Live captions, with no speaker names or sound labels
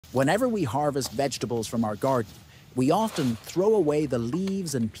Whenever we harvest vegetables from our garden, we often throw away the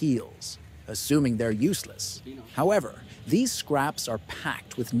leaves and peels, assuming they're useless. However, these scraps are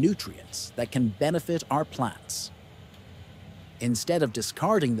packed with nutrients that can benefit our plants. Instead of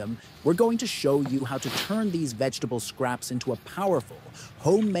discarding them, we're going to show you how to turn these vegetable scraps into a powerful,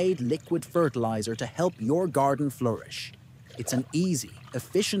 homemade liquid fertilizer to help your garden flourish. It's an easy,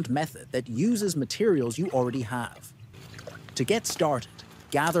 efficient method that uses materials you already have. To get started,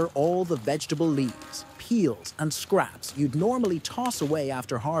 gather all the vegetable leaves, peels, and scraps you'd normally toss away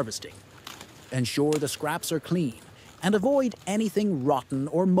after harvesting. Ensure the scraps are clean, and avoid anything rotten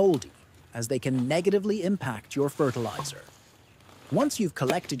or moldy, as they can negatively impact your fertilizer. Once you've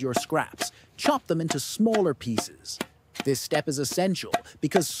collected your scraps, chop them into smaller pieces. This step is essential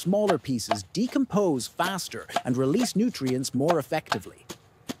because smaller pieces decompose faster and release nutrients more effectively.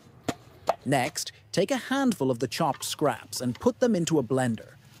 Next, take a handful of the chopped scraps and put them into a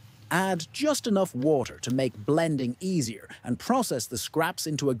blender. Add just enough water to make blending easier and process the scraps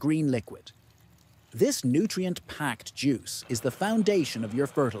into a green liquid. This nutrient-packed juice is the foundation of your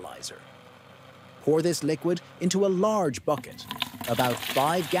fertilizer. Pour this liquid into a large bucket. About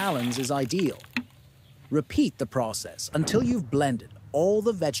 5 gallons is ideal. Repeat the process until you've blended all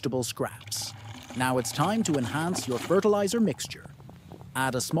the vegetable scraps. Now it's time to enhance your fertilizer mixture.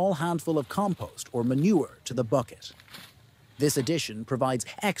 Add a small handful of compost or manure to the bucket. This addition provides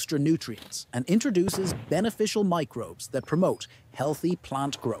extra nutrients and introduces beneficial microbes that promote healthy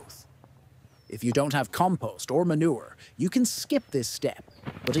plant growth. If you don't have compost or manure, you can skip this step,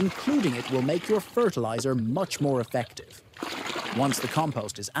 but including it will make your fertilizer much more effective. Once the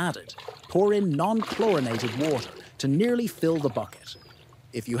compost is added, pour in non-chlorinated water to nearly fill the bucket.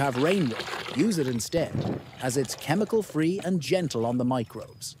 If you have rainwater, use it instead, as it's chemical-free and gentle on the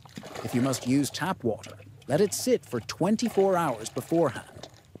microbes. If you must use tap water, let it sit for 24 hours beforehand,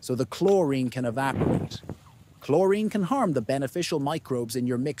 so the chlorine can evaporate. Chlorine can harm the beneficial microbes in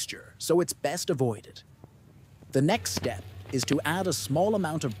your mixture, so it's best avoided. The next step is to add a small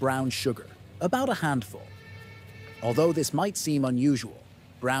amount of brown sugar, about a handful. Although this might seem unusual,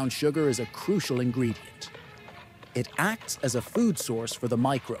 brown sugar is a crucial ingredient. It acts as a food source for the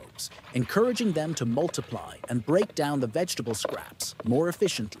microbes, encouraging them to multiply and break down the vegetable scraps more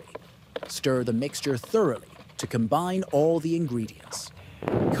efficiently. Stir the mixture thoroughly to combine all the ingredients.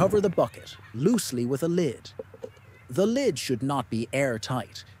 Cover the bucket loosely with a lid. The lid should not be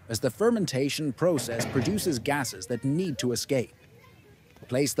airtight, as the fermentation process produces gases that need to escape.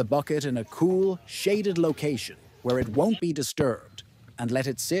 Place the bucket in a cool, shaded location where it won't be disturbed, and let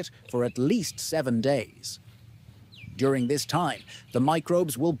it sit for at least 7 days. During this time, the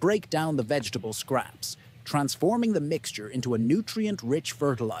microbes will break down the vegetable scraps, transforming the mixture into a nutrient-rich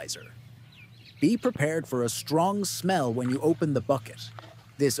fertilizer. Be prepared for a strong smell when you open the bucket.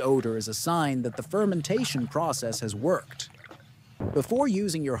 This odor is a sign that the fermentation process has worked. Before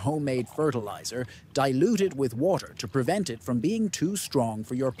using your homemade fertilizer, dilute it with water to prevent it from being too strong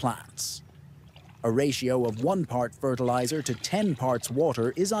for your plants. A ratio of 1 part fertilizer to 10 parts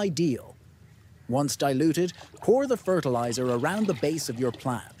water is ideal. Once diluted, pour the fertilizer around the base of your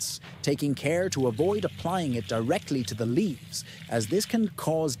plants, taking care to avoid applying it directly to the leaves, as this can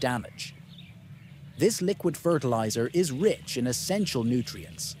cause damage. This liquid fertilizer is rich in essential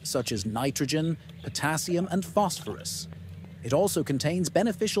nutrients, such as nitrogen, potassium, and phosphorus. It also contains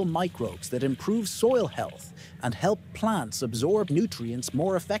beneficial microbes that improve soil health and help plants absorb nutrients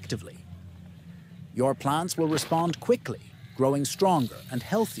more effectively. Your plants will respond quickly, growing stronger and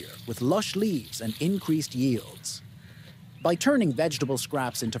healthier with lush leaves and increased yields. By turning vegetable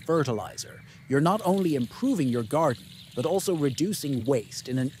scraps into fertilizer, you're not only improving your garden, but also reducing waste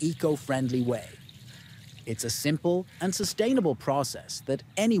in an eco-friendly way. It's a simple and sustainable process that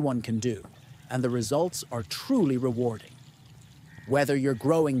anyone can do, and the results are truly rewarding. Whether you're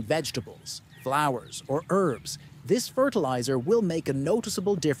growing vegetables, flowers, or herbs, this fertilizer will make a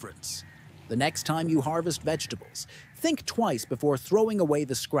noticeable difference. The next time you harvest vegetables, think twice before throwing away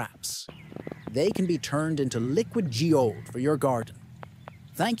the scraps. They can be turned into liquid geode for your garden.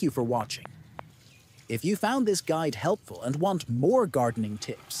 Thank you for watching. If you found this guide helpful and want more gardening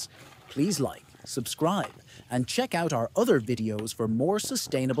tips, please like, subscribe, and check out our other videos for more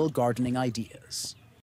sustainable gardening ideas.